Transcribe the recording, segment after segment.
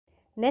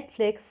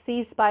Netflix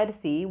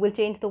Seaspiracy will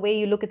change the way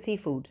you look at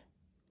seafood.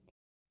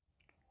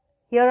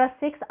 Here are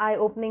 6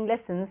 eye-opening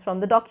lessons from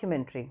the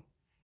documentary.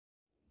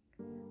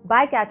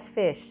 Bycatch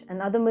fish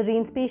and other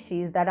marine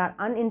species that are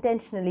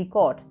unintentionally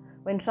caught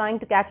when trying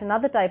to catch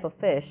another type of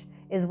fish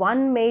is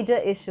one major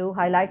issue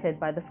highlighted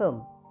by the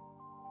film.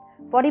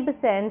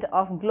 40%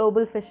 of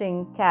global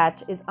fishing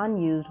catch is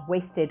unused,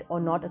 wasted, or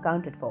not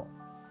accounted for.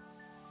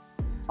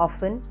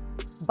 Often,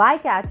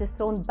 bycatch is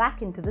thrown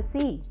back into the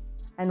sea,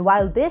 and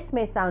while this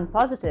may sound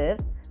positive,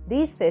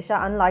 these fish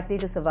are unlikely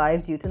to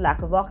survive due to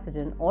lack of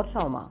oxygen or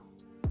trauma.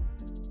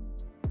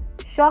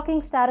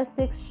 Shocking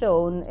statistics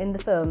shown in the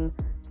film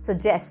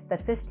suggest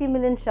that 50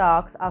 million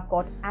sharks are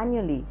caught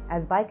annually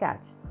as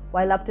bycatch,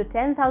 while up to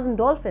 10,000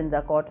 dolphins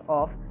are caught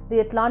off the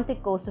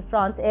Atlantic coast of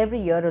France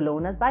every year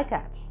alone as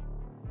bycatch.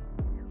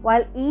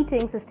 While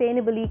eating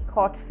sustainably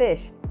caught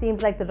fish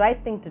seems like the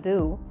right thing to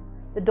do,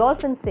 the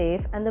Dolphin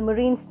Safe and the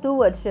Marine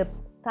Stewardship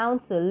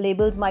Council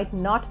labels might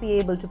not be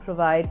able to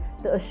provide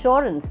the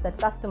assurance that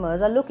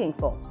customers are looking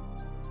for.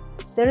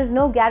 There is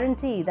no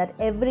guarantee that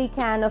every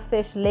can of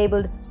fish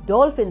labeled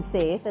Dolphin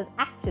Safe is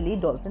actually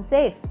dolphin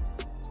safe.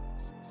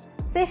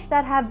 Fish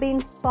that have been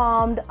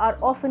farmed are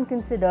often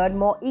considered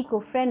more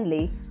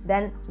eco-friendly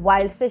than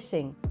wild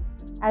fishing,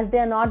 as they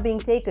are not being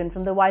taken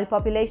from the wild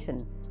population.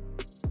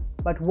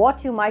 But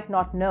what you might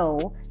not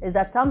know is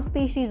that some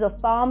species of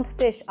farmed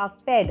fish are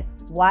fed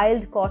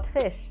wild-caught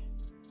fish.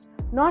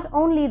 Not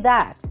only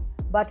that,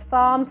 but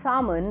farmed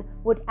salmon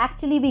would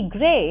actually be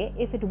grey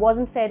if it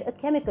wasn't fed a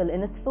chemical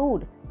in its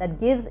food that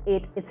gives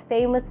it its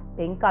famous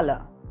pink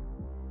color.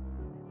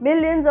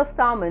 Millions of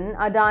salmon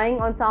are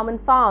dying on salmon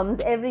farms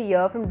every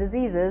year from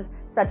diseases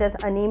such as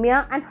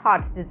anemia and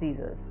heart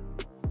diseases.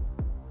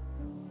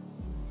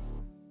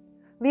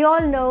 We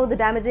all know the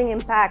damaging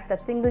impact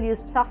that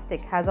single-use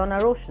plastic has on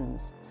our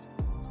oceans.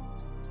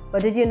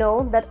 But did you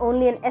know that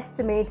only an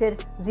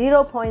estimated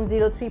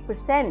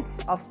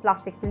 0.03% of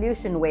plastic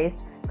pollution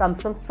waste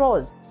comes from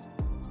straws?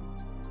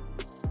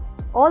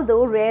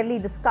 Although rarely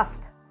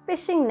discussed,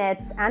 fishing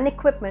nets and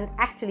equipment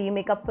actually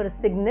make up for a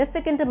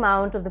significant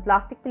amount of the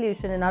plastic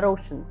pollution in our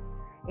oceans,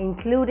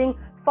 including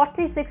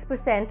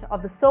 46%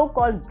 of the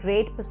so-called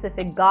Great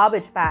Pacific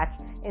Garbage Patch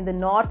in the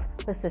North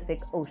Pacific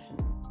Ocean.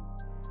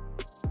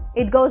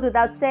 It goes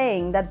without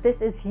saying that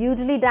this is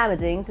hugely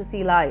damaging to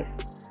sea life,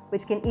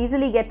 which can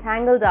easily get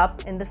tangled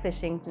up in the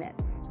fishing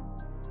nets.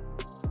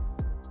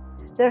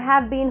 There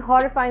have been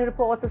horrifying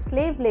reports of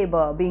slave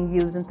labor being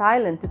used in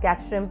Thailand to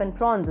catch shrimp and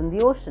prawns in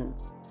the ocean.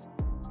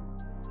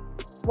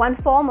 One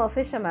former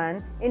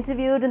fisherman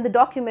interviewed in the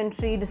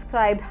documentary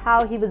described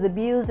how he was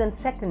abused and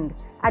threatened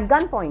at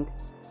gunpoint,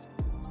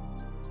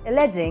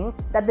 alleging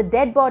that the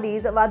dead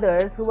bodies of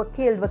others who were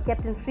killed were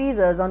kept in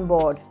freezers on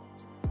board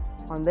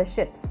on their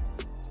ships.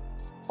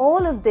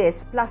 All of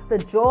this plus the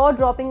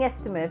jaw-dropping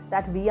estimate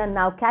that we are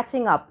now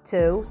catching up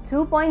to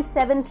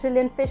 2.7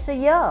 trillion fish a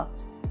year,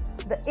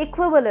 the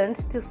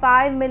equivalent to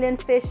 5 million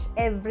fish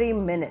every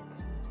minute,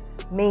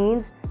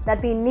 means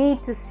that we need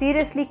to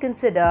seriously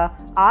consider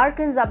our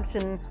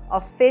consumption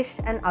of fish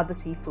and other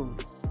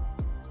seafood.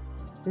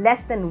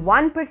 Less than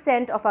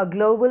 1% of our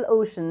global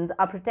oceans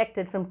are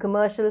protected from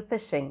commercial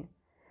fishing.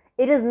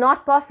 It is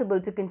not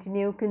possible to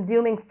continue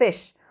consuming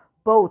fish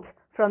both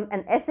from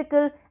an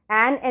ethical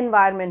and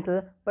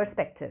environmental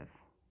perspective.